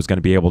cartoon and I was going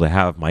to be able to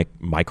have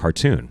my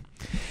cartoon.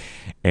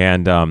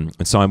 And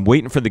so I'm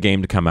waiting for the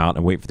game to come out.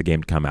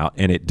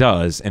 And it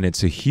does. And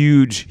it's a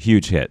huge,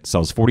 huge hit.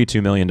 Sells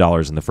 $42 million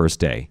in the first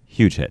day.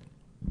 Huge hit.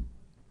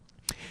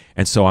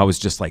 And so I was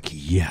just like,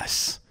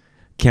 yes,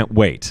 can't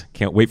wait.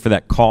 Can't wait for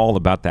that call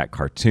about that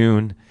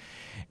cartoon.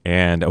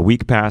 And a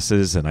week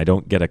passes and I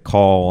don't get a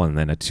call. And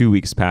then 2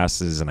 weeks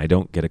passes and I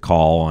don't get a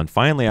call. And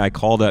finally I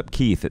called up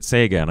Keith at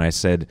Sega and I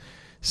said,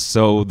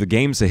 so the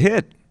game's a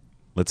hit.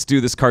 Let's do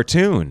this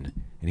cartoon.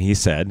 And he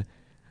said,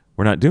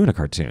 we're not doing a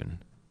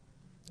cartoon.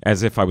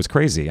 As if I was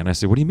crazy. And I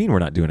said, what do you mean we're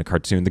not doing a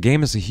cartoon? The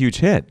game is a huge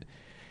hit.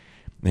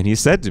 And he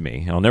said to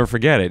me, and I'll never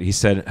forget it, he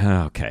said,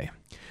 okay,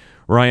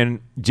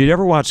 Ryan, did you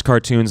ever watch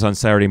cartoons on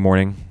Saturday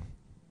morning?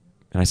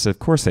 And I said, of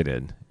course I did.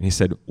 And he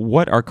said,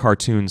 what are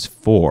cartoons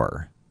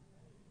for?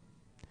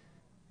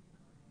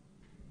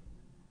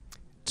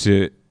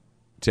 To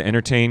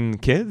entertain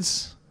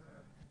kids?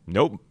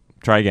 Nope.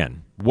 Try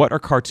again. What are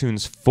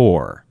cartoons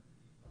for?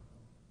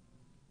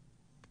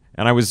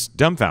 And I was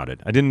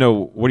dumbfounded. I didn't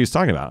know what he was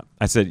talking about.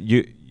 I said,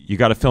 you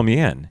got to fill me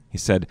in. He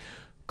said,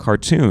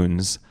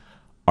 cartoons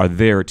are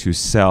there to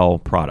sell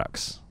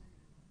products.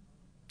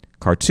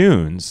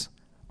 Cartoons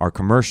are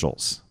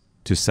commercials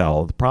to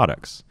sell the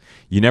products.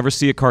 You never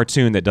see a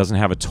cartoon that doesn't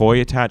have a toy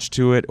attached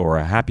to it or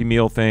a Happy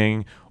Meal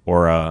thing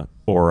or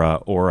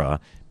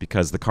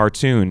because the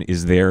cartoon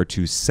is there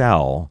to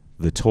sell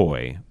the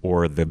toy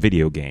or the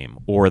video game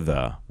or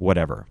the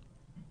whatever.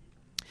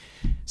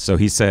 So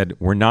he said,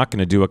 we're not going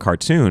to do a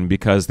cartoon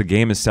because the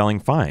game is selling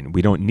fine.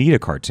 We don't need a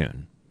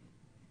cartoon.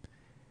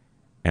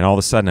 And all of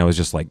a sudden I was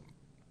just like,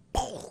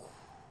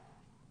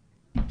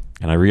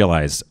 and I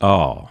realized,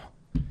 oh,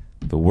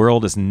 the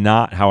world is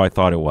not how I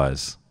thought it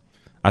was.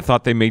 I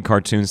thought they made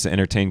cartoons to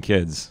entertain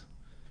kids.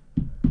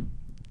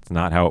 It's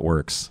not how it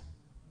works.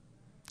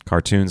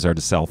 Cartoons are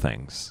to sell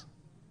things.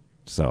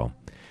 So,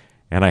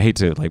 and I hate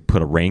to like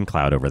put a rain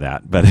cloud over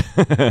that, but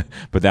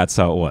but that's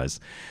how it was.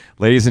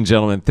 Ladies and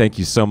gentlemen, thank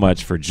you so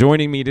much for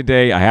joining me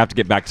today. I have to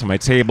get back to my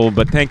table,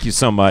 but thank you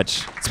so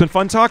much. It's been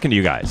fun talking to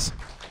you guys.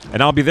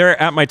 And I'll be there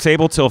at my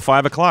table till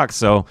 5 o'clock.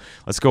 So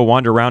let's go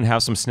wander around,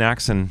 have some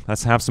snacks, and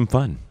let's have some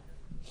fun.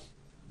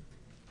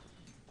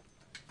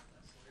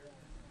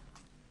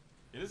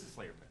 It is a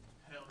Slayer pin.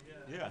 Hell yeah.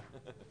 Yeah.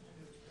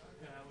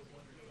 Yeah, I was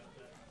wondering.